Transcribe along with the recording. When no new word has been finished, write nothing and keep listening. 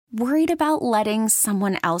Worried about letting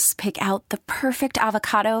someone else pick out the perfect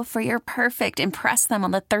avocado for your perfect impress them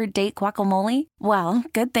on the third date guacamole? Well,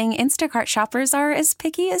 good thing Instacart shoppers are as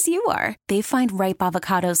picky as you are. They find ripe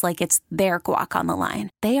avocados like it's their guac on the line.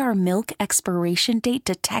 They are milk expiration date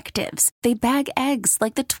detectives. They bag eggs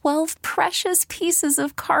like the 12 precious pieces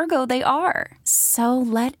of cargo they are. So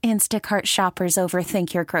let Instacart shoppers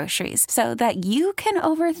overthink your groceries so that you can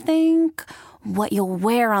overthink what you'll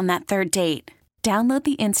wear on that third date. Download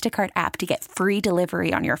the Instacart app to get free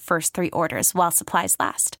delivery on your first 3 orders while supplies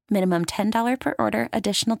last. Minimum $10 per order.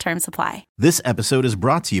 Additional terms apply. This episode is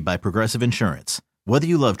brought to you by Progressive Insurance. Whether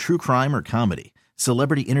you love true crime or comedy,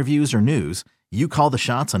 celebrity interviews or news, you call the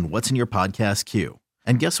shots on what's in your podcast queue.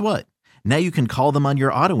 And guess what? Now you can call them on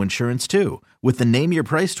your auto insurance too with the Name Your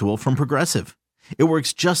Price tool from Progressive. It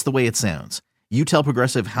works just the way it sounds. You tell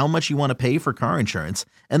Progressive how much you want to pay for car insurance,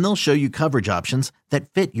 and they'll show you coverage options that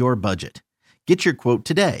fit your budget. Get your quote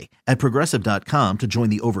today at Progressive.com to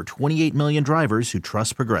join the over 28 million drivers who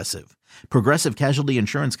trust Progressive. Progressive Casualty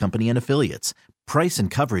Insurance Company and Affiliates. Price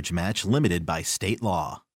and coverage match limited by state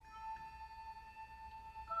law.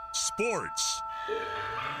 Sports.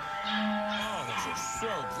 Oh, this is so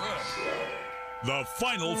good. The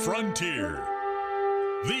Final Frontier.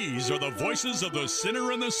 These are the voices of the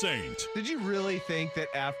sinner and the saint. Did you really think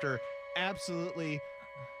that after absolutely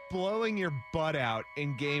blowing your butt out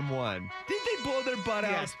in game 1. Did they blow their butt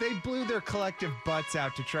out? Yes, they blew their collective butts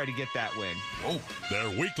out to try to get that win. Oh. Their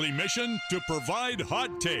weekly mission to provide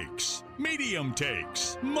hot takes, medium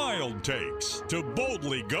takes, mild takes, to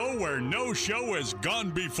boldly go where no show has gone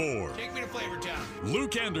before. Take me to Flavor Town.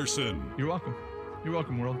 Luke Anderson. You're welcome. You're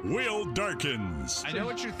welcome, world. Will Darkins. I know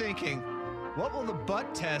what you're thinking. What will the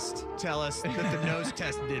butt test tell us that the nose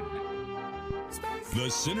test didn't? The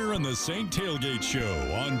Sinner and the Saint Tailgate Show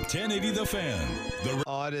on 1080 The Fan. The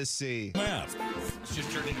Odyssey. Map. It's just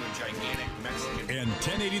turned into a gigantic Mexican. And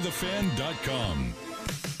 1080thefan.com.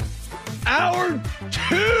 Hour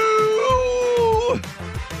 2!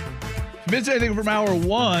 If you missed anything from hour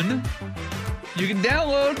 1, you can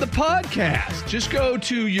download the podcast. Just go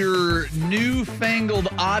to your newfangled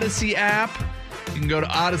Odyssey app. You can go to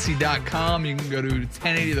odyssey.com. You can go to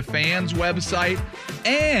 1080 The Fan's website.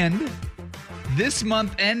 And this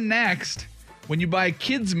month and next, when you buy a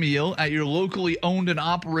kid's meal at your locally owned and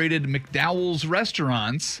operated McDowell's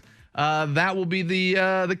restaurants, that will be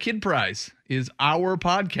the kid prize, is our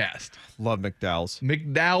podcast. Love McDowell's.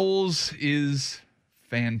 McDowell's is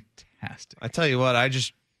fantastic. I tell you what, I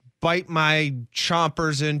just bite my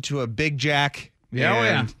chompers into a Big Jack.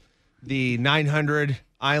 And the 900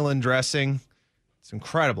 island dressing. It's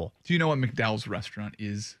incredible. Do you know what McDowell's restaurant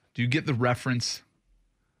is? Do you get the reference?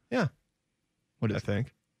 Yeah. What is I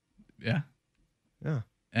think. Yeah. Yeah.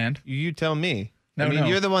 And? You tell me. No, I mean, no.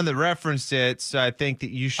 you're the one that referenced it, so I think that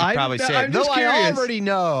you should probably say I'm it. just No, curious. I already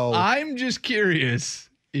know. I'm just curious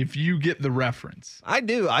if you get the reference. I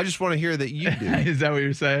do. I just want to hear that you do. Is that what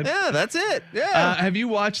you're saying? Yeah, that's it. Yeah. Have you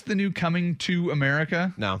watched the new Coming to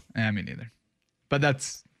America? No. Me neither. But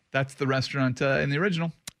that's the restaurant in the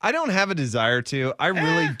original. I don't have a desire to. I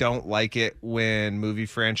really don't like it when movie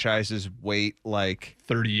franchises wait like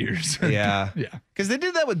 30 years. Yeah. Yeah. Because they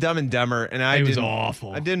did that with Dumb and Dumber, and It was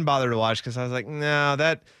awful. I didn't bother to watch because I was like, no,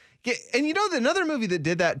 that. Yeah, and you know, another movie that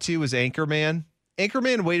did that too was Anchorman.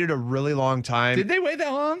 Anchorman waited a really long time. Did they wait that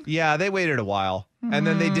long? Yeah, they waited a while, and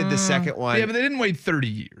then they did the second one. Yeah, but they didn't wait 30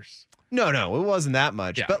 years. No, it wasn't that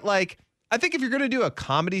much. Yeah. But like, I think if you're going to do a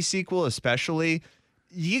comedy sequel, especially,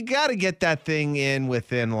 you got to get that thing in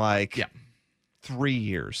within like 3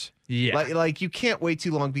 years. Yeah. Like you can't wait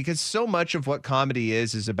too long because so much of what comedy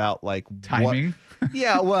is about like Timing.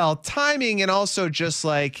 Yeah, well, timing and also just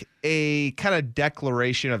like a kind of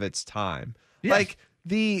declaration of its time. Yeah. Like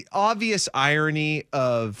the obvious irony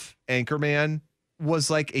of Anchorman was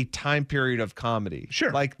like a time period of comedy.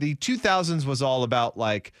 Sure. Like the 2000s was all about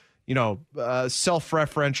like, you know,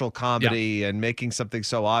 self-referential comedy and making something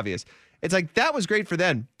so obvious. It's like that was great for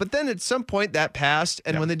then. But then at some point that passed.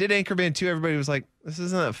 And when they did Anchorman 2, everybody was like, this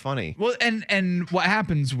isn't that funny. Well, and what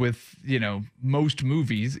happens with, you know, most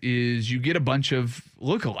movies is you get a bunch of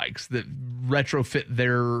lookalikes that retrofit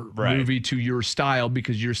their movie to your style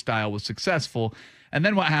because your style was successful. And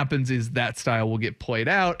then what happens is that style will get played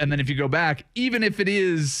out. And then if you go back, even if it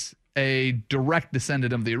is a direct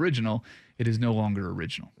descendant of the original, it is no longer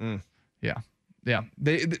original. Yeah. Yeah.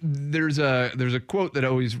 There's a quote that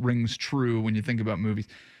always rings true when you think about movies.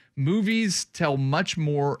 Movies tell much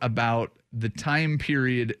more about the time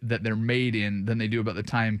period that they're made in than they do about the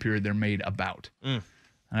time period they're made about. And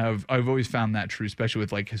I've always found that true, especially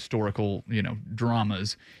with like historical, you know,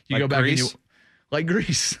 dramas. You Like go back Grease? and you like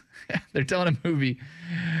Grease. They're telling a movie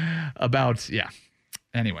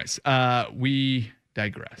Anyways, we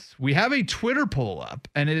digress. We have a Twitter poll up,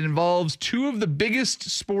 and it involves two of the biggest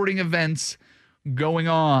sporting events going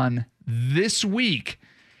on this week.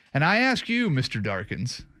 And I ask you, Mr.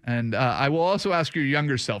 Darkins, and I will also ask your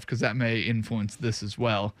younger self, because that may influence this as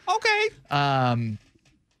well. Okay.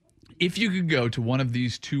 If you could go to one of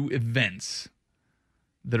these two events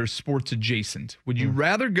that are sports adjacent, would you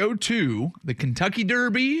rather go to the Kentucky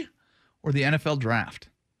Derby or the NFL Draft?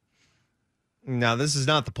 Now, this is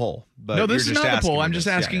not the poll. But no, this is not the poll. I'm just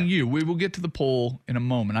asking you. We will get to the poll in a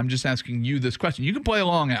moment. I'm just asking you this question. You can play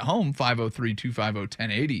along at home,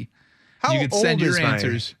 503-250-1080. You can send your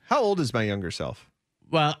answers. How old is my younger self?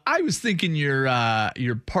 Well, I was thinking your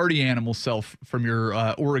party animal self from your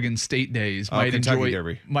Oregon State days might enjoy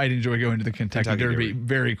going to the Kentucky Derby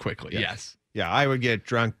very quickly. Yes. Yeah, I would get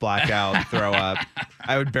drunk, blackout, throw up.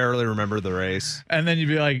 I would barely remember the race. And then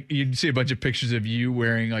you'd see a bunch of pictures of you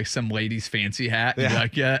wearing like some lady's fancy hat. And be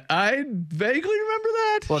like, yeah, I vaguely remember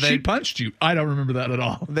that. Well, she punched you. I don't remember that at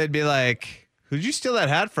all. They'd be like, who'd you steal that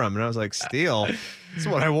hat from? And I was like, steal? That's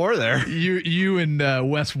what I wore there. You and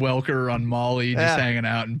Wes Welker on Molly just hanging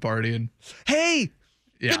out and partying. Hey,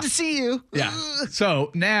 good to see you. Yeah.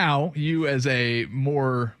 So now you, as a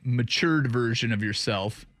more matured version of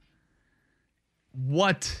yourself,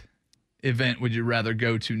 what event would you rather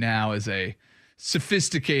go to now as a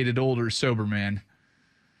sophisticated, older, sober man?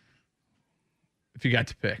 If you got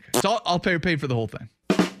to pick. So I'll pay for the whole thing.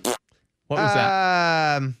 What was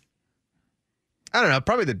that? I don't know.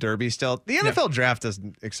 Probably the Derby still. The NFL draft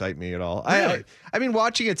doesn't excite me at all. Really? I mean,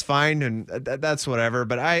 watching it's fine, and that's whatever.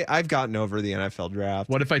 But I've gotten over the NFL draft.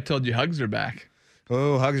 What if I told you Hugs are back?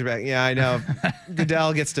 Oh, Hugs are back. Yeah, I know.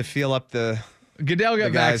 Goodell gets to feel up the... Goodell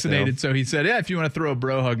got vaccinated, so he said, "Yeah, if you want to throw a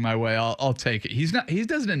bro hug my way, I'll take it." He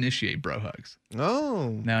doesn't initiate bro hugs.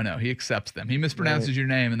 Oh. No, he accepts them. He mispronounces your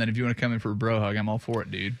name, and then if you want to come in for a bro hug, I'm all for it,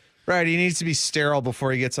 dude. Right, he needs to be sterile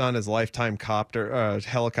before he gets on his lifetime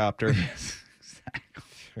helicopter. Yes, exactly.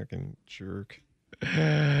 Fucking jerk.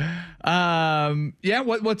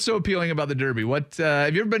 What's so appealing about the Derby?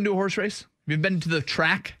 Have you ever been to a horse race? Have you been to the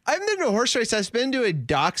track? I haven't been to a horse race. I've been to a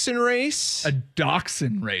dachshund race. A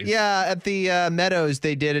dachshund race? Yeah, at the Meadows,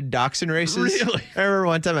 they did a dachshund races. Really? I remember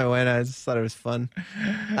one time I went. I just thought it was fun.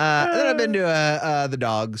 And then I've been to the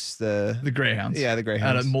dogs. The Greyhounds. Yeah, the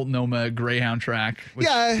Greyhounds. At a Multnomah Greyhound track.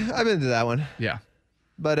 Yeah, I've been to that one. Yeah.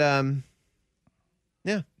 But,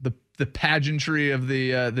 yeah. The pageantry of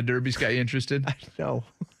the Derby's got you interested? No.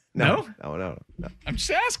 No. I'm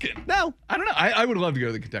just asking. No. I don't know. I would love to go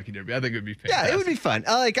to the Kentucky Derby. I think it would be fantastic. Yeah, it would be fun.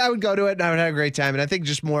 I would go to it and I would have a great time. And I think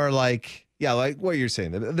just more like what you're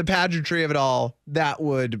saying, the pageantry of it all, that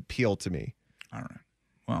would appeal to me. All right.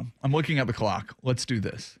 Well, I'm looking at the clock. Let's do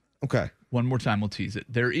this. Okay. One more time, we'll tease it.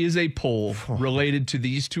 There is a poll related to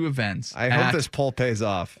these two events. I hope this poll pays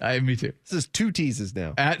off. Me too. This is 2 teases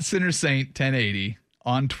now. At Sinner Saint 1080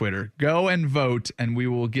 on Twitter. Go and vote, and we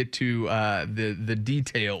will get to the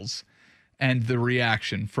details and the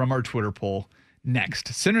reaction from our Twitter poll next.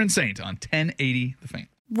 Sinner and Saint on 1080 The Fan.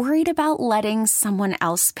 Worried about letting someone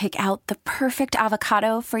else pick out the perfect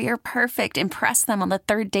avocado for your perfect impress them on the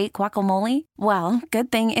third date guacamole? Well,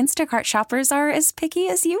 good thing Instacart shoppers are as picky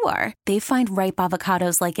as you are. They find ripe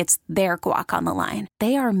avocados like it's their guac on the line.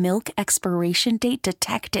 They are milk expiration date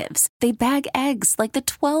detectives. They bag eggs like the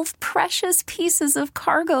 12 precious pieces of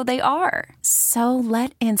cargo they are. So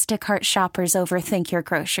let Instacart shoppers overthink your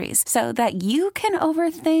groceries so that you can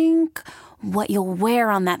overthink what you'll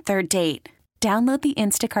wear on that third date. Download the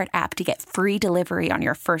Instacart app to get free delivery on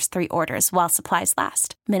your first 3 orders while supplies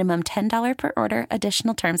last. Minimum $10 per order.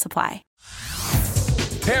 Additional terms apply.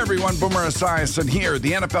 Hey everyone, Boomer Esiason here.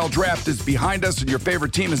 The NFL Draft is behind us and your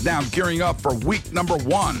favorite team is now gearing up for week number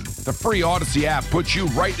 1. The free Odyssey app puts you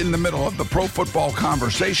right in the middle of the pro football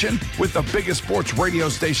conversation with the biggest sports radio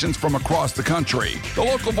stations from across the country. The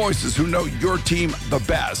local voices who know your team the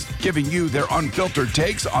best, giving you their unfiltered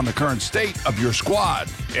takes on the current state of your squad.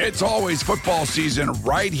 It's always football season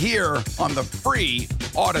right here on the free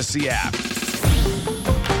Odyssey app.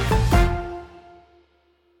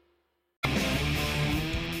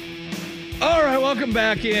 All right, welcome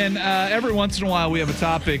back in. Every once in a while, we have a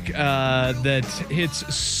topic that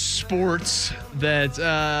hits sports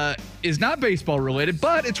that is not baseball related,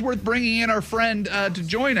 but it's worth bringing in our friend to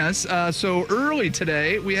join us. So early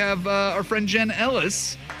today, we have our friend Jen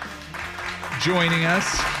Ellis joining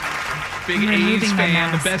us big A's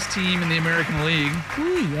fan, the best team in the American League.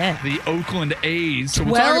 Ooh, yeah. The Oakland A's. So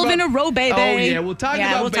 12 in a row, baby. Oh, yeah. We'll talk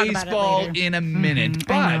about baseball in a minute.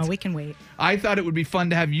 But I know, we can wait. I thought it would be fun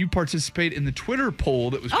to have you participate in the Twitter poll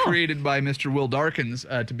that was created by Mr. Will Darkins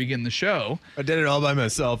to begin the show. I did it all by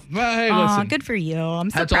myself. Well, hey, listen. Good for you. I'm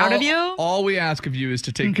so proud of you. All we ask of you is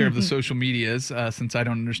to take care of the social medias since I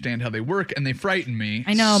don't understand how they work and they frighten me.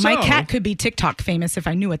 I know. My cat could be TikTok famous if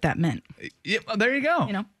I knew what that meant. Yeah, well, there you go.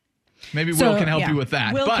 You know? Maybe Will can help you with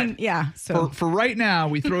that. Will but for right now,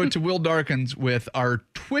 we throw it to Will Darkins with our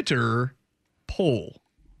Twitter poll.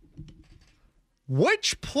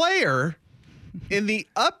 Which player in the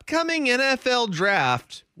upcoming NFL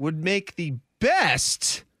draft would make the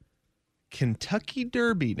best Kentucky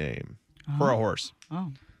Derby name for a horse?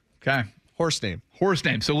 Oh. Okay. Horse name. Horse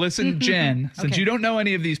name. So listen, Jen, since you don't know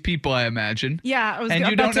any of these people, I imagine. Yeah. I was and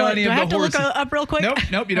you don't know any of the horses. Do I have to look up real quick?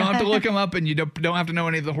 Nope. You don't have to look them up, and you don't have to know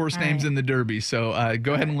any of the horse names in the Derby. So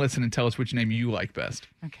go ahead and listen and tell us which name you like best.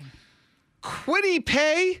 Okay. Quiddy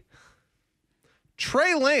Pay,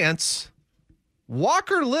 Trey Lance,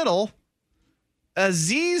 Walker Little,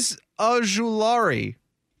 Aziz Ojulari.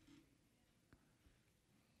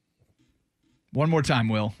 One more time,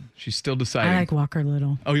 Will. She's still deciding. I like Walker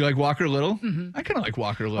Little. Oh, you like Walker Little? Mm-hmm. I kind of like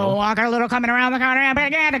Walker Little. Oh, Walker Little coming around the corner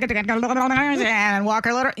and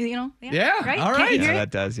Walker Little, you know? Yeah. Right? All right. Yeah, that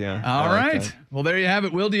does, yeah. All right. Well, there you have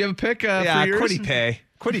it. Will, do you have a pick for yours? Quiddy Pay.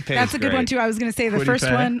 Quiddy Pay. That's a good one, too. I was going to say the first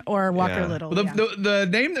one or Walker Little. Well, the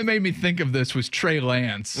name that made me think of this was Trey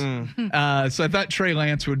Lance. So I thought Trey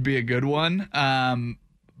Lance would be a good one.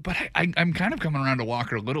 But I'm kind of coming around to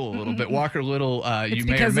Walker Little a little bit. Walker Little, you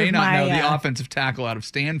may or may not know, the offensive tackle out of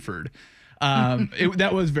Stanford. That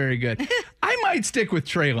was very good. I might stick with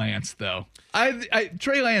Trey Lance, though.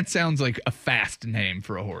 Trey Lance sounds like a fast name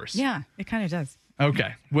for a horse. Yeah, it kind of does.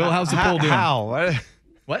 Okay. Will, how's the poll doing? How?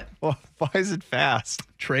 What? Well, why is it fast?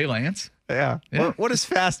 Trey Lance? Yeah. What is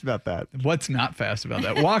fast about that? What's not fast about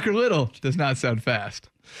that? Walker Little does not sound fast.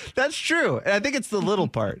 That's true. And I think it's the little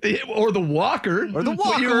part. Or the walker. Or the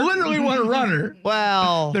walker. You literally want a runner.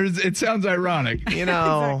 Well. It sounds ironic. You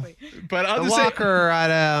know. Exactly. But I'll the just walker,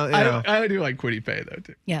 I do like Quiddy Pay, though,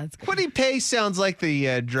 too. Yeah, it's good. Quiddy Pay sounds like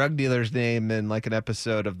the drug dealer's name in like an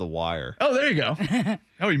episode of The Wire. Oh, there you go.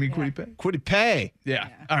 Oh, you mean Quiddy Pay? Quiddy Pay. Yeah.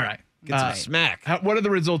 All right. Get some smack. What are the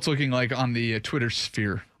results looking like on the Twitter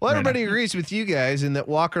sphere? Well, everybody agrees with you guys in that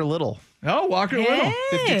Walker Little. Oh, Walker Little.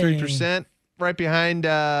 53%. Right behind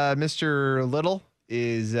Mr. Little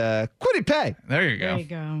is Quiddy Pay. There you go. There you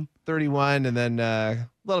go. 31, and then a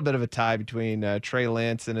little bit of a tie between Trey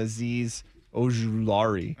Lance and Aziz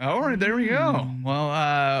Ojulari. All right, there we go.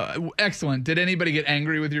 Well, excellent. Did anybody get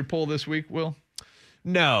angry with your poll this week, Will?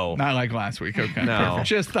 No. Not like last week. Okay, No. perfect.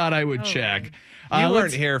 Just thought I would check. You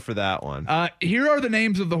weren't here for that one. Here are the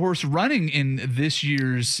names of the horse running in this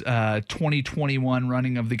year's 2021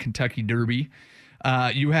 running of the Kentucky Derby.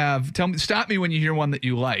 You have, stop me when you hear one that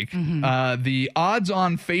you like. The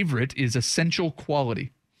odds-on favorite is Essential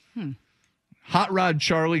Quality. Hot Rod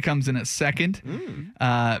Charlie comes in at second.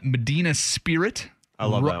 Medina Spirit. I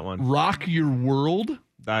love that one. Rock Your World.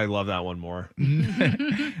 I love that one more.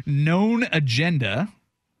 Known Agenda.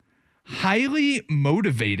 Highly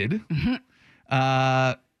Motivated.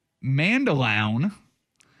 Mandaloun.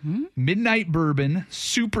 Midnight Bourbon,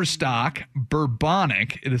 Superstock,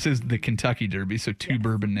 Bourbonic. This is the Kentucky Derby, so two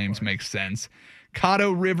bourbon names make sense.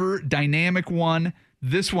 Caddo River, Dynamic One.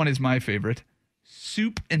 This one is my favorite.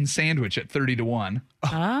 Soup and Sandwich at 30-1.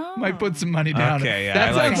 Oh. Might put some money down. Okay, yeah.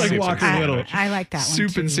 That sounds like Soup Walker and Little. I like that one.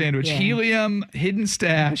 Soup and Sandwich. Yeah. Helium, Hidden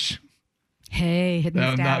Stash. Hey, Hidden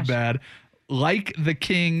Stash. Not bad. Like the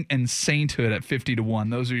King and Sainthood at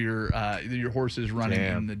 50-1. Those are your horses running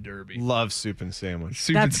in the Derby. Love Soup and Sandwich.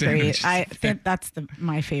 Soup That's and Sandwich. great. I think that's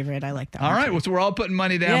my favorite. I like that All one. right, well, so we're all putting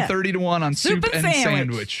money down 30-1 on Soup and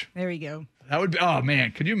Sandwich. There you go. That would be, oh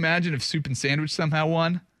man, could you imagine if Soup and Sandwich somehow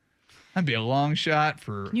won? That'd be a long shot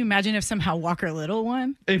for. Can you imagine if somehow Walker Little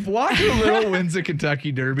won? If Walker Little wins the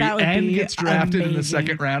Kentucky Derby That would and be gets drafted in the amazing.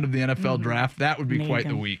 second round of the NFL draft, that would be quite the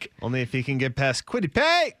Amazing. week. Only if he can get past Quiddy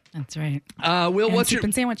Pay. That's right. Will, And what's Soup your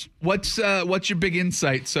and Sandwich? what's your big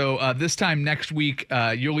insight? So this time next week,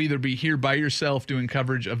 you'll either be here by yourself doing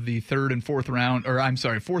coverage of the third and fourth round, or I'm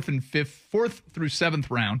sorry, fourth through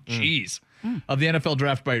seventh round. Jeez, of the NFL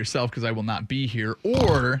draft by yourself because I will not be here,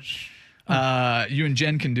 or. You and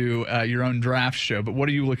Jen can do your own draft show, but what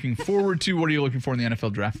are you looking forward to? What are you looking for in the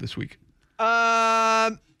NFL draft this week?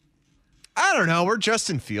 I don't know where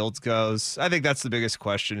Justin Fields goes. I think that's the biggest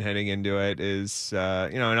question heading into it is,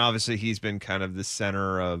 and obviously he's been kind of the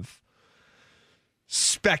center of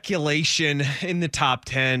speculation in the top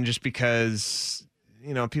 10 just because,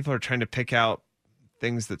 people are trying to pick out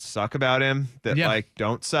things that suck about him that like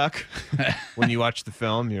don't suck. When you watch the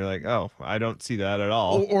film, you're like, oh, I don't see that at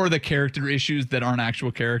all. Or the character issues that aren't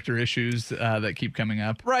actual character issues that keep coming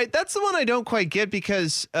up. Right. That's the one I don't quite get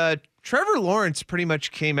because Trevor Lawrence pretty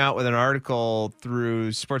much came out with an article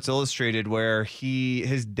through Sports Illustrated where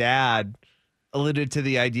his dad alluded to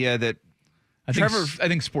the idea that I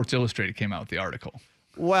think Sports Illustrated came out with the article.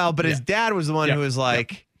 Well, but his dad was the one who was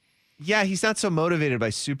like, he's not so motivated by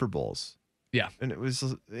Super Bowls. Yeah. And it was,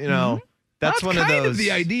 that's one of those. Kind of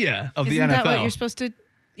the idea of the NFL. Isn't that what you're supposed to?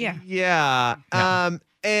 Yeah. Yeah.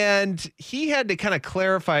 And he had to kind of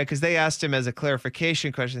clarify because they asked him as a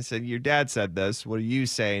clarification question, said, your dad said this. What do you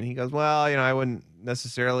say? And he goes, well, I wouldn't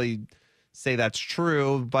necessarily say that's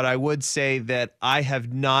true, but I would say that I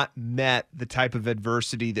have not met the type of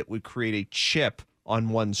adversity that would create a chip on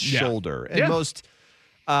one's shoulder. And most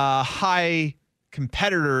high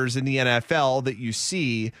competitors in the NFL that you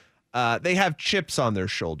see, they have chips on their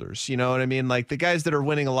shoulders. You know what I mean? Like the guys that are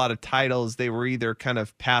winning a lot of titles, they were either kind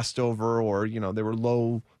of passed over or, they were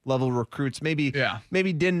low level recruits. Maybe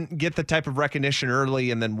didn't get the type of recognition early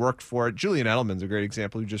and then worked for it. Julian Edelman's a great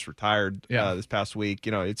example who just retired this past week.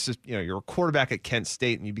 It's just, you're a quarterback at Kent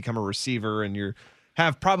State and you become a receiver and you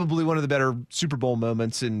have probably one of the better Super Bowl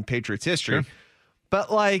moments in Patriots history. Sure.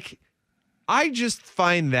 But like, I just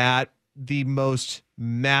find that the most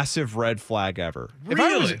massive red flag ever.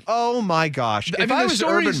 Really? Oh my gosh. If I was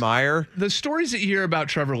Urban Meyer. The stories that you hear about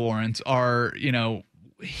Trevor Lawrence are,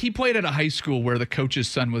 he played at a high school where the coach's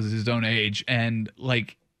son was his own age. And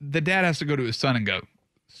like the dad has to go to his son and go,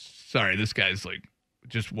 sorry, this guy's like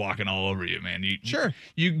just walking all over you, man.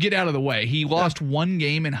 You get out of the way. He lost one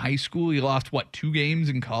game in high school. He lost 2 games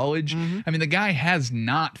in college. Mm-hmm. I mean, the guy has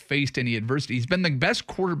not faced any adversity. He's been the best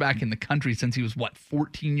quarterback in the country since he was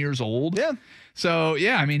 14 years old. Yeah. So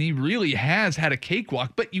I mean, he really has had a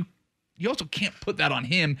cakewalk, but you also can't put that on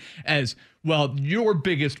him as, well, your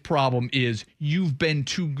biggest problem is you've been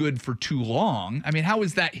too good for too long. I mean, how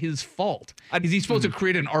is that his fault? Is he supposed to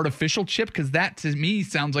create an artificial chip? Because that to me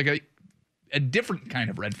sounds like a different kind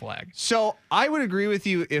of red flag. So I would agree with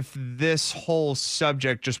you if this whole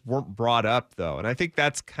subject just weren't brought up, though. And I think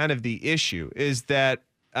that's kind of the issue is that,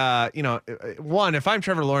 one, if I'm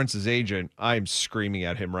Trevor Lawrence's agent, I'm screaming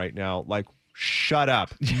at him right now, like, shut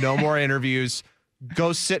up. No more interviews.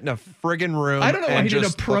 Go sit in a friggin' room. I don't know why he did a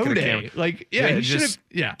pro day. Like, he should have.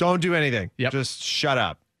 Yeah. Don't do anything. Yep. Just shut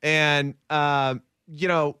up. And, I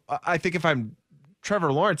think if I'm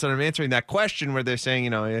Trevor Lawrence and I'm answering that question where they're saying,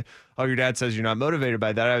 your dad says you're not motivated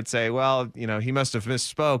by that, I would say, well, he must have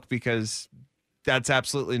misspoke because that's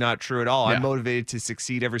absolutely not true at all. Yeah. I'm motivated to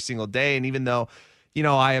succeed every single day. And even though,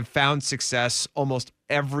 I have found success almost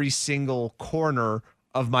every single corner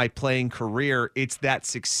of my playing career, it's that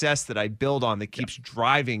success that I build on that keeps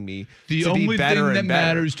driving me to be better and better. The only thing that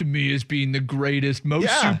matters to me is being the greatest, most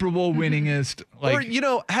Super Bowl winningest.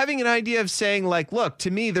 Or, having an idea of saying like, look,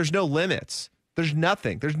 to me, there's no limits. There's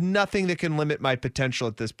nothing that can limit my potential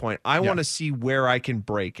at this point. I want to see where I can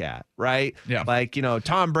break at, right? Yeah. Like,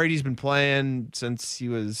 Tom Brady's been playing since he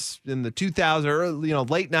was in the 2000s or,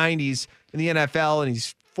 late 90s in the NFL, and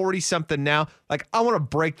he's 40-something now. Like, I want to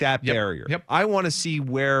break that barrier. Yep. I want to see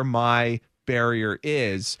where my barrier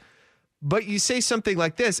is. But you say something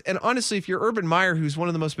like this, and honestly, if you're Urban Meyer, who's one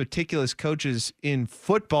of the most meticulous coaches in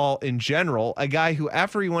football in general, a guy who,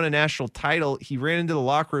 after he won a national title, he ran into the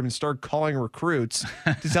locker room and started calling recruits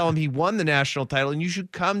to tell him he won the national title, and you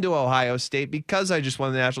should come to Ohio State because I just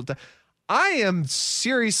won the national title. I am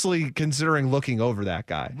seriously considering looking over that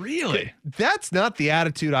guy. Really? That's not the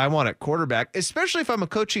attitude I want at quarterback, especially if I'm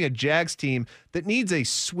coaching a Jags team that needs a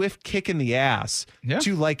swift kick in the ass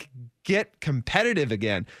to get competitive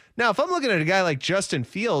again. Now, if I'm looking at a guy like Justin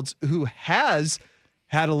Fields, who has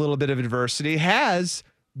had a little bit of adversity, has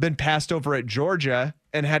been passed over at Georgia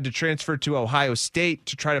and had to transfer to Ohio State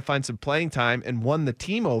to try to find some playing time and won the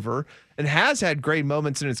team over and has had great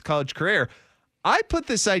moments in his college career. I put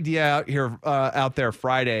this idea out there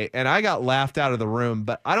Friday, and I got laughed out of the room,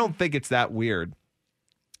 but I don't think it's that weird.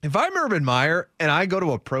 If I'm Urban Meyer and I go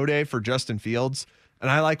to a pro day for Justin Fields and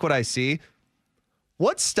I like what I see,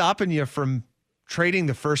 what's stopping you from trading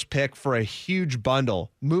the first pick for a huge bundle,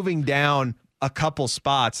 moving down a couple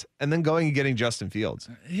spots, and then going and getting Justin Fields?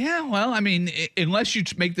 Yeah, well, I mean, unless you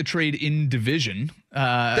make the trade in division.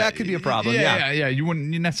 That could be a problem, Yeah, you wouldn't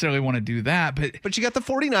necessarily want to do that. But you got the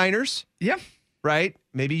 49ers. Yeah. Right?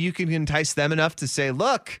 Maybe you can entice them enough to say,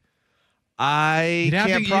 look, I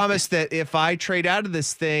can't promise that if I trade out of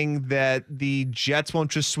this thing that the Jets won't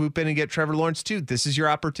just swoop in and get Trevor Lawrence too. This is your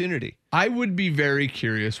opportunity. I would be very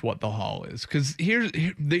curious what the haul is, because here's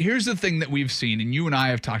the thing that we've seen, and you and I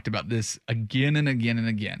have talked about this again and again and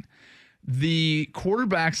again. The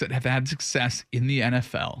quarterbacks that have had success in the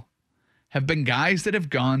NFL have been guys that have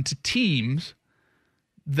gone to teams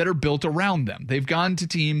that are built around them. They've gone to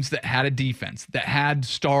teams that had a defense, that had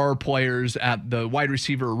star players at the wide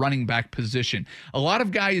receiver or running back position. A lot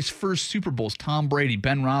of guys' first Super Bowls, Tom Brady,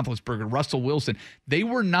 Ben Roethlisberger, Russell Wilson, they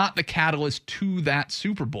were not the catalyst to that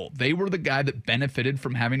Super Bowl. They were the guy that benefited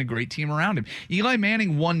from having a great team around him. Eli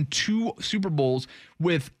Manning won 2 Super Bowls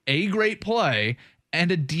with a great play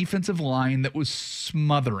and a defensive line that was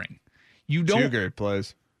smothering. You don't 2 great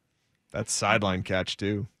plays. That's sideline catch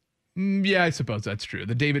too. Yeah, I suppose that's true.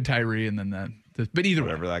 The David Tyree and then but either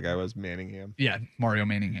whatever way, that guy was, Manningham. Yeah, Mario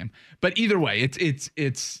Manningham. But either way, it's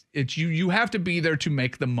you have to be there to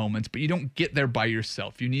make the moments, but you don't get there by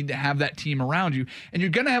yourself. You need to have that team around you, and you're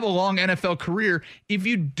going to have a long NFL career if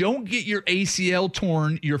you don't get your ACL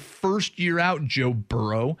torn your first year out, Joe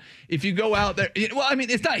Burrow. If you go out there, well, I mean,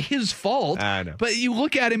 it's not his fault. I know. But you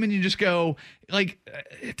look at him and you just go, like,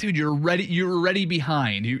 dude, you're already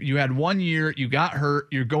behind. You had 1 year, you got hurt,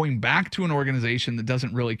 you're going back to an organization that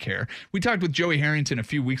doesn't really care. We talked with Joey Harrington a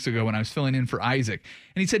few weeks ago when I was filling in for Isaac,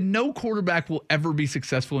 and he said no quarterback will ever be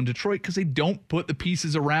successful in Detroit because they don't put the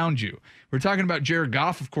pieces around you. We're talking about Jared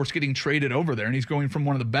Goff, of course, getting traded over there, and he's going from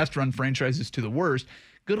one of the best run franchises to the worst.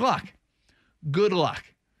 Good luck. Good luck.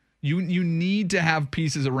 You need to have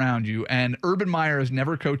pieces around you, and Urban Meyer has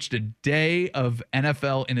never coached a day of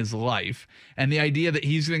NFL in his life, and the idea that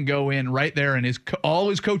he's going to go in right there and all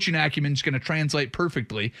his coaching acumen is going to translate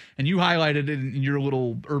perfectly, and you highlighted it in your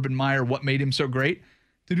little Urban Meyer, what made him so great,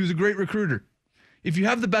 that he was a great recruiter. If you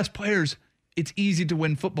have the best players, it's easy to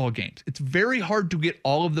win football games. It's very hard to get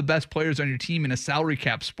all of the best players on your team in a salary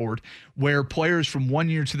cap sport where players from 1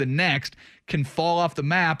 year to the next can fall off the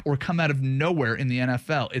map or come out of nowhere in the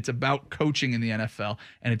NFL. It's about coaching in the NFL,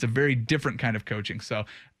 and it's a very different kind of coaching. So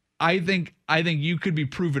I think you could be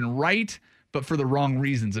proven right, but for the wrong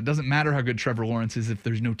reasons. It doesn't matter how good Trevor Lawrence is. If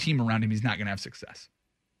there's no team around him, he's not going to have success.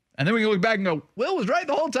 And then we can look back and go, Will was right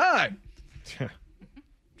the whole time.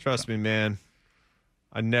 Trust me, man.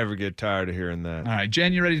 I never get tired of hearing that. All right,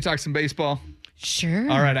 Jen, you ready to talk some baseball?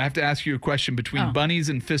 Sure. All right, I have to ask you a question between bunnies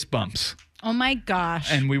and fist bumps. Oh, my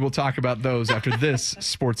gosh. And we will talk about those after this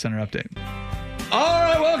SportsCenter update. All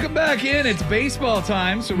right, welcome back in. It's baseball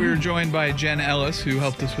time. So we were joined by Jen Ellis, who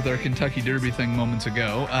helped us with our Kentucky Derby thing moments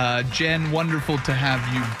ago. Jen, wonderful to have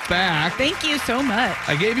you back. Thank you so much.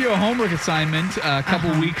 I gave you a homework assignment a couple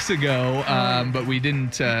weeks ago, but we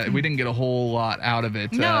didn't get a whole lot out of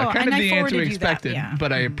it. No, kind of and the I answer we forwarded you that, expected, yeah.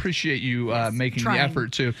 but I appreciate you making trying. the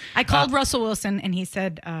effort too. I called Russell Wilson, and he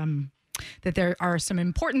said that there are some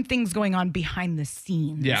important things going on behind the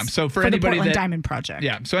scenes. Yeah, so for the anybody Portland that Diamond Project.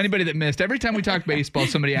 Yeah, so anybody that missed, every time we talk baseball,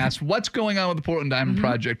 somebody asks, what's going on with the Portland Diamond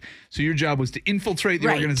Project? So your job was to infiltrate the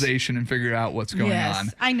organization and figure out what's going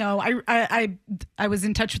on. I know. I was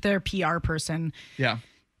in touch with their PR person. Yeah.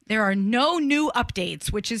 There are no new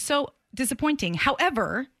updates, which is so disappointing.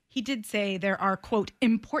 However, he did say there are, quote,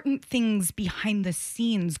 important things behind the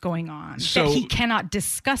scenes going on that he cannot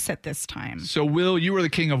discuss at this time. So, Will, you are the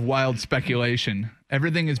king of wild speculation.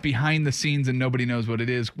 Everything is behind the scenes and nobody knows what it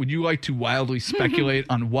is. Would you like to wildly speculate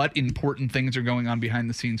on what important things are going on behind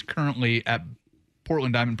the scenes currently at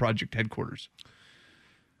Portland Diamond Project headquarters?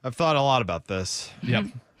 I've thought a lot about this. Yep.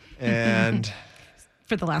 And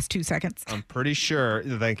for the last 2 seconds. I'm pretty sure.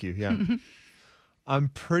 Thank you. Yeah. I'm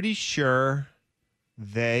pretty sure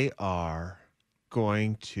they are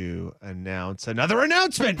going to announce another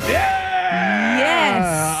announcement. Yes.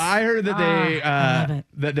 I heard that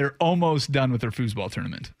that they're almost done with their foosball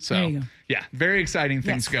tournament. So there you go. Yeah, very exciting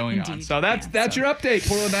things going on. Indeed. So that's your update,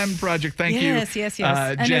 Portland Diamond Project. Thank you. Yes.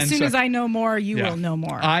 And Jen, as soon as I know more, you will know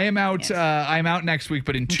more. I am out. I'm out next week,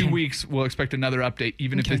 but in 2 weeks we'll expect another update,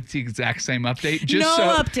 even if it's the exact same update.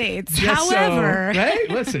 Updates. However, hey,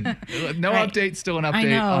 listen, no update, still an update. I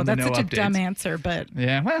know on the that's no such updates. a dumb answer, but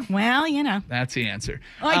yeah, well, you know, that's the answer.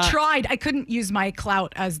 I tried. I couldn't use my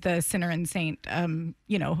clout as the sinner and saint.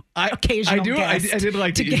 Occasional guest I did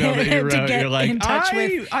like to email that you're like, in touch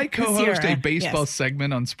with I co-host Sierra. a baseball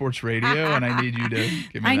segment on sports radio, and I need you to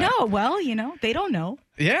give me I that. know. Well, they don't know.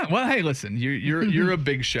 Yeah. Well, hey, listen, you're a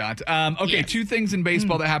big shot. Okay, two things in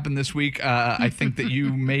baseball that happened this week. I think that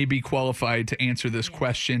you may be qualified to answer this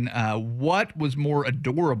question. What was more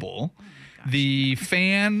adorable? The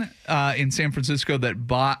fan in San Francisco that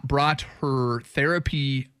brought her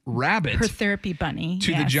therapy rabbit, her therapy bunny,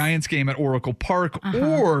 to the Giants game at Oracle Park,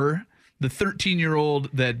 or the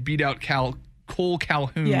 13-year-old that beat out Cole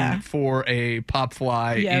Calhoun for a pop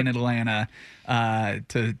fly in Atlanta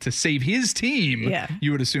to save his team,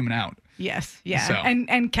 you would assume an out. Yes, yeah. So.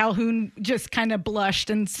 And Calhoun just kind of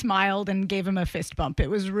blushed and smiled and gave him a fist bump.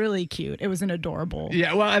 It was really cute. It was an adorable.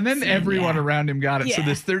 Yeah, well, and then everyone around him got it. Yeah. So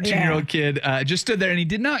this 13-year-old kid just stood there, and he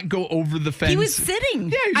did not go over the fence. He was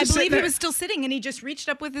sitting. Yeah, I believe he was still sitting, and he just reached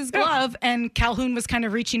up with his glove, and Calhoun was kind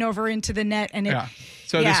of reaching over into the net. And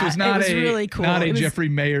So this was not really cool. Not a Jeffrey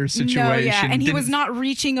Mayer situation. No, and he was not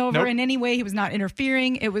reaching over in any way. He was not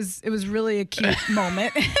interfering. It was really a cute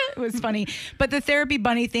moment. It was funny. But the therapy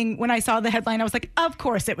bunny thing, when I saw the headline, I was like, of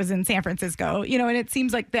course it was in San Francisco. And it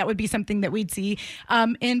seems like that would be something that we'd see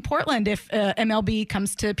in Portland if MLB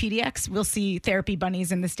comes to PDX. We'll see therapy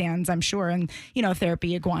bunnies in the stands, I'm sure, and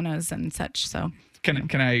therapy iguanas and such. So.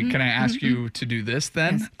 Can I ask you to do this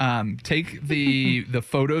then? Yes. Take the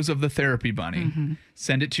photos of the therapy bunny,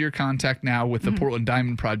 send it to your contact now with the Portland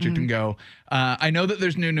Diamond Project, and go. I know that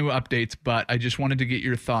there's new updates, but I just wanted to get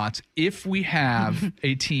your thoughts. If we have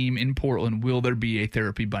a team in Portland, will there be a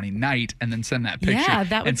therapy bunny night? And then send that picture. Yeah,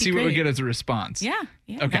 that would and be see great. what we get as a response. Yeah,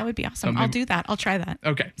 okay. That would be awesome. I'll do that. I'll try that.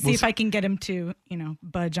 Okay, See if I can get him to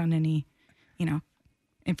budge on any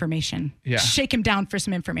information. Yeah. Shake him down for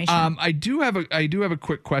some information. I do have a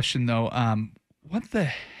quick question though. What the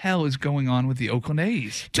hell is going on with the Oakland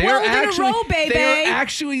A's? 12 in a row, baby. They are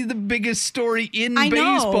actually the biggest story in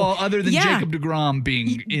baseball, other than Jacob deGrom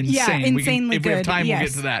being insane. Yeah, insanely if we have time, we'll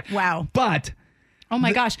get to that. Wow. But oh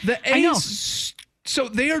my gosh, the A's. I know. So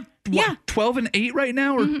they are 12-8 right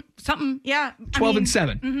now, or something? Yeah,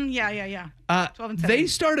 12-7. Yeah. 12-7. They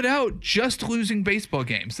started out just losing baseball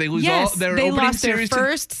games. They lose they opening lost their series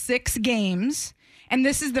first 6 games. And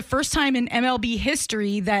this is the first time in MLB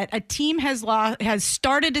history that a team has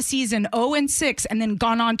started a season 0-6 and then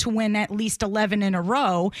gone on to win at least 11 in a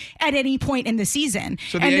row at any point in the season.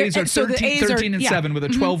 So the A's are 13-7 with a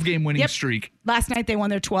 12-game winning streak. Last night they won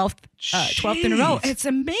their 12th in a row. It's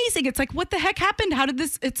amazing. It's like, what the heck happened? How did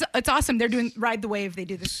this? It's awesome. They're doing ride the wave. They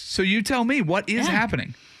do this. So you tell me, what is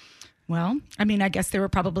happening? Well, I guess they were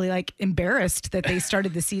probably like embarrassed that they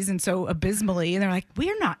started the season so abysmally, and they're like,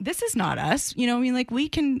 this is not us. We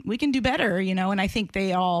can do better, and I think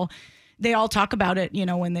they all talk about it,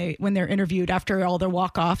 when they're interviewed after all their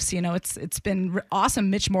walk-offs. It's been awesome.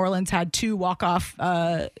 Mitch Moreland's had 2 walk-off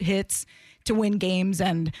hits to win games,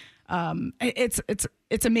 and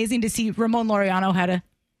it's amazing to see. Ramon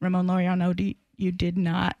Laureano, you did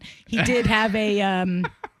not. He did have a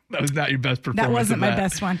that was not your best performance. That wasn't my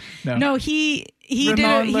best one. No, he Ramon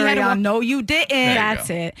did. He had a No, you didn't. That's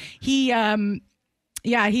it. He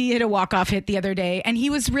he hit a walk-off hit the other day, and he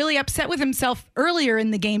was really upset with himself earlier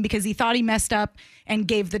in the game because he thought he messed up and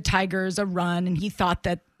gave the Tigers a run, and he thought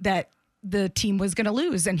that the team was going to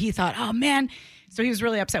lose, and he thought, oh man. So he was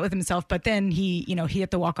really upset with himself, but then he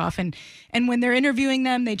hit the walk-off, and when they're interviewing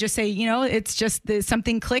them, they just say, it's just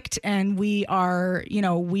something clicked, and we are,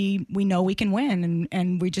 we know we can win,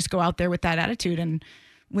 and we just go out there with that attitude, and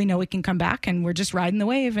we know we can come back, and we're just riding the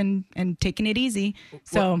wave and taking it easy.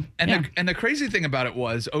 So and the crazy thing about it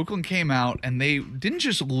was Oakland came out and they didn't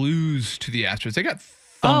just lose to the Astros; they got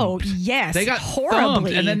thumped. Oh yes, they got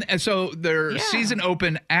horribly, thumped. And so their season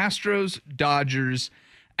open Astros, Dodgers.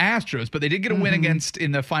 But they did get a win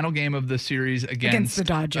in the final game of the series against the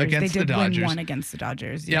Dodgers. They did win one against the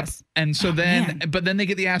Dodgers. Yep. Yes. And so but then they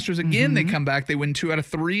get the Astros again. They come back. They win 2 out of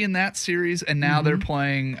 3 in that series, and now they're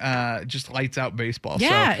playing just lights out baseball.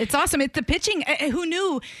 Yeah, it's awesome. It's the pitching. Who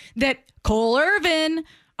knew that Cole Irvin,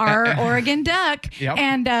 our Oregon Duck,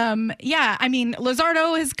 and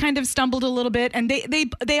Luzardo has kind of stumbled a little bit, and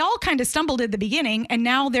they all kind of stumbled at the beginning, and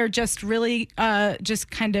now they're just really just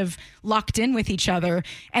kind of locked in with each other,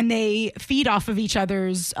 and they feed off of each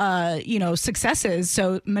other's successes.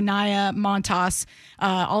 So Minaya, Montas,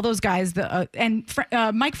 all those guys, and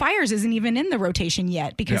Mike Fiers isn't even in the rotation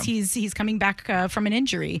yet because he's coming back from an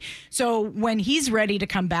injury. So when he's ready to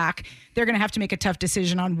come back, they're going to have to make a tough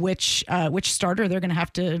decision on which starter they're going to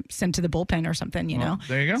have to send to the bullpen or something, know.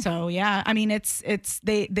 There you go. So yeah, it's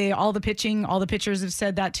they all the pitching, all the pitchers have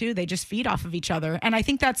said that too. They just feed off of each other, and I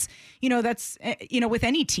think that's with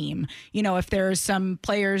any team, if there's some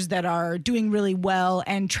players that are doing really well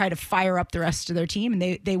and try to fire up the rest of their team,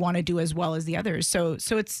 and they want to do as well as the others. So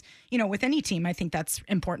it's with any team, I think that's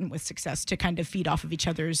important with success to kind of feed off of each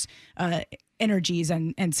other's energies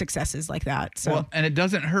and successes like that. So well, and it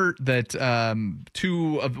doesn't hurt that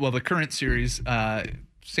the current series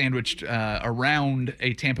sandwiched around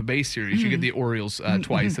a Tampa Bay series. You get the Orioles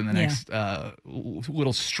twice in the next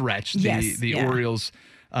little stretch. The Orioles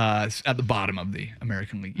at the bottom of the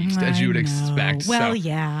American League East, as you would expect. Well,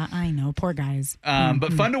 yeah, I know. Poor guys.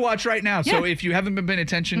 But fun to watch right now. So if you haven't been paying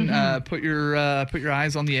attention, put your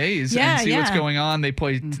eyes on the A's and see what's going on. They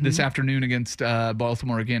play this afternoon against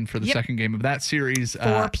Baltimore again for the second game of that series.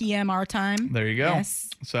 4 p.m. our time. There you go. Yes.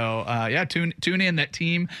 So, tune in. That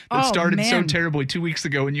team that started so terribly 2 weeks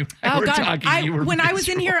ago when you were talking. When I was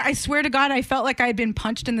in here, I swear to God, I felt like I had been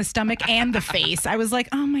punched in the stomach and the face. I was like,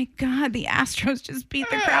 oh my God, the Astros just beat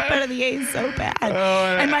the crap out of the A's so bad.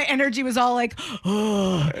 And my energy was all like,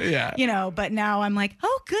 but now I'm like,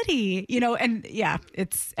 oh, goody.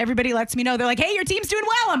 It's everybody lets me know. They're like, hey, your team's doing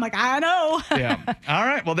well. I'm like, I know. All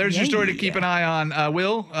right. Well, there's your story to keep an eye on.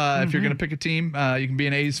 Will, if you're going to pick a team, you can be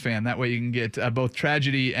an A's fan. That way you can get both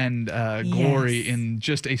tragedy and glory in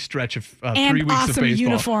just a stretch of 3 weeks awesome of baseball.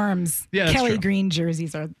 Uniforms. Yeah, Kelly Green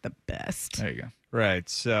jerseys are the best. There you go. Right.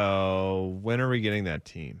 So when are we getting that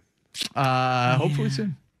team? Hopefully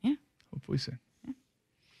soon. Yeah. Hopefully soon.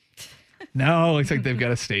 No, looks like they've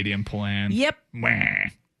got a stadium plan. Yep. All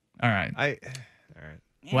right. All right.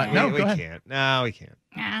 What? No, we ahead. can't. No, we can't.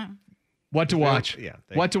 What to watch?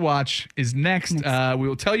 What to watch is next. We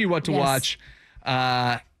will tell you what to watch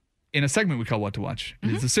in a segment we call What to Watch.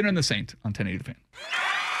 It is The Sinner and the Saint on 1080 The Fan.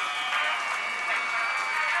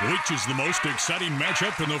 Which is the most exciting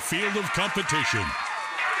matchup in the field of competition?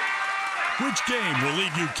 Which game will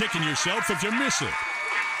leave you kicking yourself if you miss it?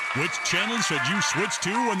 Which channel should you switch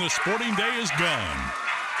to when the sporting day is gone?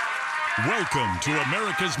 Welcome to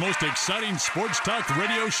America's most exciting sports talk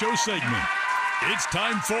radio show segment. It's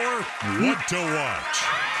time for What to Watch.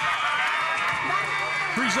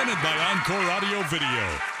 Presented by Encore Audio Video.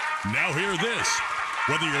 Now hear this.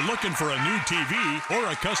 Whether you're looking for a new TV or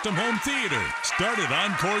a custom home theater, start at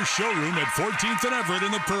Encore's showroom at 14th and Everett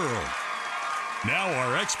in the Pearl. Now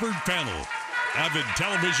our expert panel. Avid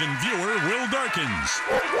television viewer Will Darkins.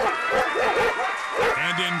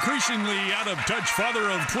 And increasingly out-of-touch father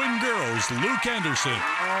of twin girls, Luke Anderson.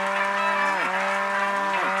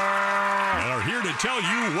 Are here to tell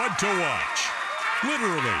you what to watch.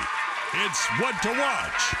 Literally, it's What to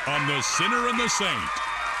Watch on The Sinner and the Saint.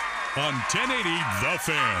 On 1080 The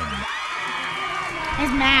Fan.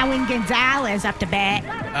 There's Marwin Gonzalez up to bat.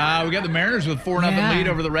 We got the Mariners with 4-0 lead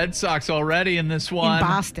over the Red Sox already in this one. In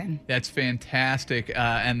Boston. That's fantastic.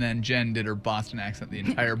 And then Jen did her Boston accent the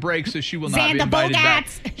entire break, so she will not be invited back.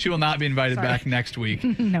 She will not be invited back next week.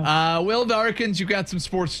 No. Will Darkins, you got some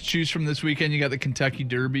sports to choose from this weekend. You got the Kentucky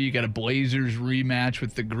Derby. You got a Blazers rematch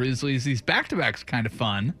with the Grizzlies. These back-to-backs kind of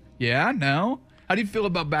fun. Yeah? No? How do you feel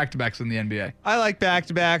about back-to-backs in the NBA? I like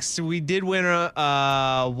back-to-backs. We did win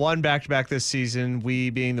one back-to-back this season, we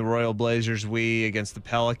being the Royal Blazers, we against the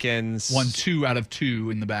Pelicans. Won 2 out of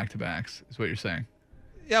 2 in the back-to-backs is what you're saying.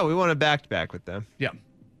 Yeah, we won a back-to-back with them. Yeah.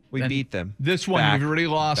 We beat them. This one, we've already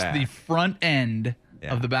lost the front end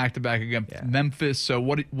of the back-to-back against Memphis. So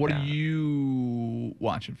what are you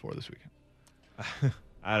watching for this weekend?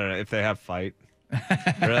 I don't know. If they have fight.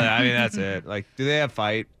 Really? I mean, that's it. Like, do they have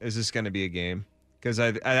fight? Is this going to be a game? Because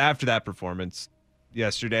after that performance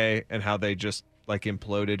yesterday and how they just like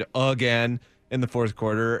imploded again in the fourth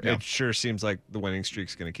quarter, it sure seems like the winning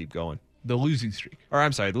streak's going to keep going. The losing streak. Or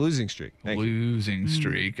I'm sorry, the losing streak. Losing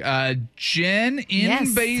streak. Jen,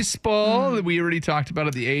 in baseball, we already talked about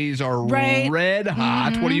it. The A's are red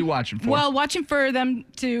hot. What are you watching for? Well, watching for them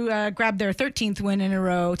to grab their 13th win in a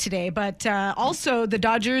row today. But also the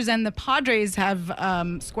Dodgers and the Padres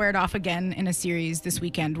have squared off again in a series this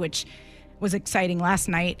weekend, which was exciting last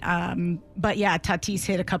night. But yeah, Tatis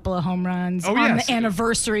hit a couple of home runs on the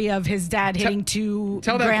anniversary of his dad hitting two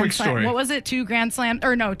grand slams. What was it? 2 grand slams?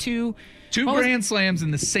 Or no, two grand slams in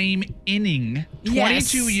the same inning.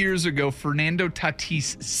 22 years ago, Fernando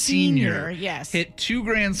Tatis Sr. hit 2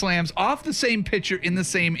 grand slams off the same pitcher in the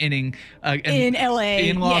same inning in L.A.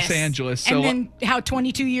 in Los Angeles. So, and then how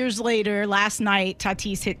 22 years later, last night,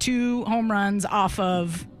 Tatis hit 2 home runs off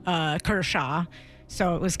of Kershaw.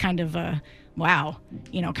 So it was kind of a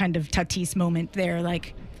kind of Tatis moment there,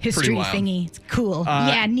 like history thingy. It's cool.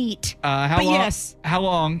 Neat. How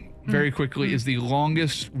long? Very quickly, is the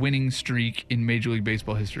longest winning streak in Major League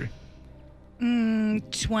Baseball history?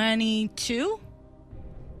 22?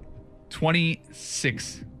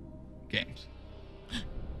 26 games.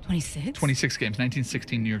 26? 26 games.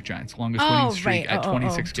 1916 New York Giants. Longest winning streak at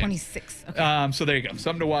 26 games. 26. Okay. So there you go.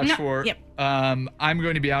 Something to watch for. Yep. I'm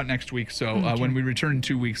going to be out next week, so when we return in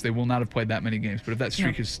 2 weeks, they will not have played that many games. But if that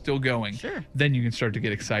streak is still going, then you can start to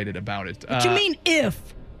get excited about it. What do you mean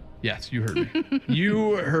if? Yes, you heard me.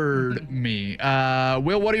 You heard me.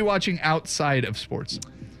 Will, what are you watching outside of sports?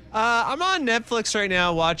 I'm on Netflix right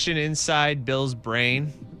now watching Inside Bill's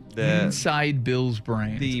Brain. Inside Bill's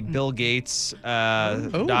Brain. The Bill Gates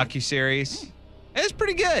docuseries. It's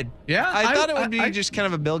pretty good. Yeah, I thought it would be just kind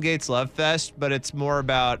of a Bill Gates love fest, but it's more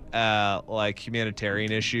about like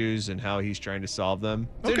humanitarian issues and how he's trying to solve them.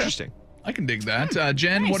 It's interesting. I can dig that.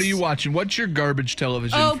 Jen, Nice. what are you watching? What's your garbage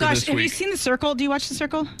television for this have week? you seen The Circle? Do you watch The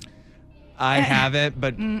Circle? I haven't,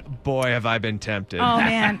 but boy, have I been tempted. Oh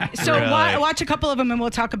man! So Really? watch a couple of them, and we'll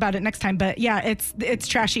talk about it next time. But yeah, it's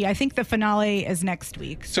trashy. I think the finale is next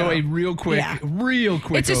week. So a real quick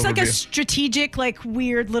It's just overview. like a strategic, like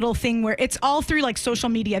weird little thing where it's all through like social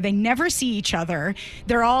media. They never see each other.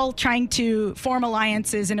 They're all trying to form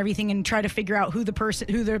alliances and everything, and try to figure out who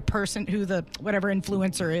the whatever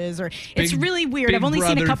influencer is. Or it's really weird. Big I've only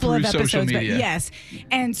seen a Brother couple of through social episodes, but media. yes.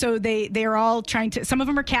 And so they are all trying to. Some of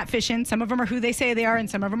them are catfishing. Some of them are who they say they are, and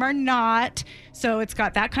some of them are not. So it's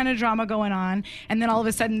got that kind of drama going on. And then all of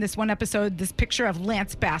a sudden, this one episode, this picture of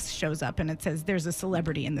Lance Bass shows up, and it says there's a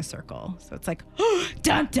celebrity in the circle. So it's like,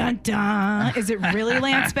 dun dun dun. Is it really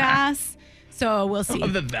Lance Bass? So we'll see.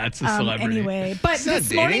 That's a celebrity. Anyway, but He's not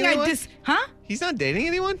this morning dating I anyone? He's not dating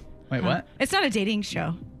anyone? Wait, what? It's not a dating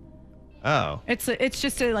show. Oh. It's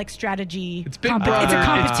just a like strategy. It's Big Brother. It's a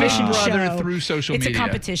competition It's Big Brother show. through social It's media. a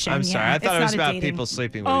competition. I'm sorry. I thought it was It's not about a dating. people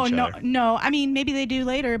sleeping with each other. No. I mean, maybe they do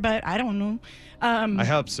later, but I don't know. I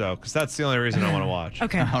hope so, because that's the only reason I want to watch.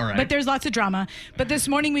 Okay. All right. But there's lots of drama. But this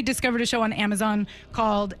morning we discovered a show on Amazon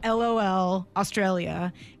called LOL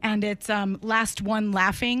Australia, and it's Last One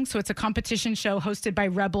Laughing. So it's a competition show hosted by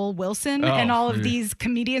Rebel Wilson, and all of these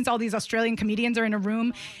comedians, all these Australian comedians are in a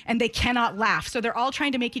room, and they cannot laugh. So they're all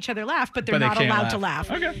trying to make each other laugh, but they're But they not can't allowed laugh. to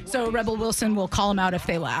laugh. Okay. So Rebel Wilson will call them out if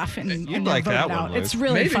they laugh, and You'd and like they'll that vote it one, out. Liz. It's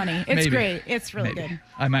really Maybe. funny. It's Maybe. great. It's really Maybe. good.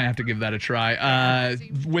 I might have to give that a try.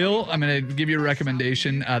 Will, I'm going to give you a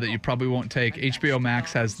recommendation that you probably won't take. HBO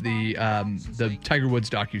Max has the Tiger Woods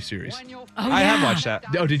docuseries. Oh, I have watched that.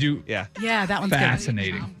 Oh, did you? Yeah. Yeah, that one's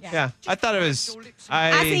Fascinating. Yeah. I thought it was.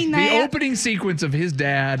 I seen The that. opening sequence of his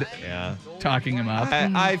dad Yeah. talking him up.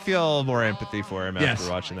 I feel more empathy for him Yes.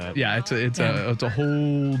 after watching that. Yeah, it's a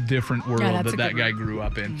whole different world that's a that good guy grew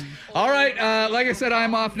up in. All right, like I said,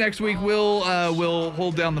 I'm off next week. We'll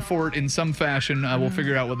hold down the fort in some fashion. We'll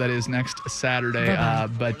figure out what that is next Saturday.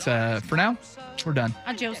 But for now, we're done.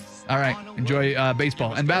 Adios. All right, enjoy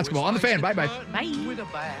baseball and basketball on the Fan. Bye bye.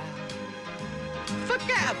 Bye.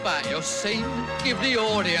 Forget about your scene. Give the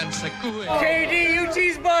audience a good. KD, you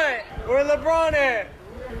cheese butt. Where LeBron at?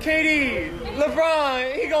 KD,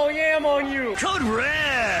 LeBron, he gon' yam on you. Code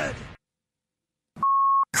Red.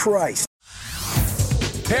 Christ.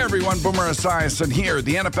 Hey everyone, Boomer Esiason here.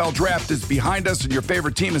 The NFL draft is behind us and your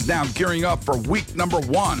favorite team is now gearing up for week number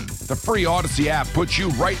 1. The free Odyssey app puts you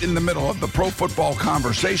right in the middle of the pro football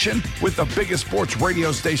conversation with the biggest sports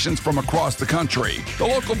radio stations from across the country. The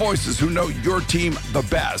local voices who know your team the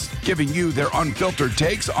best, giving you their unfiltered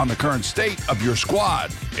takes on the current state of your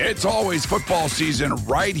squad. It's always football season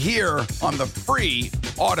right here on the free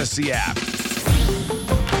Odyssey app.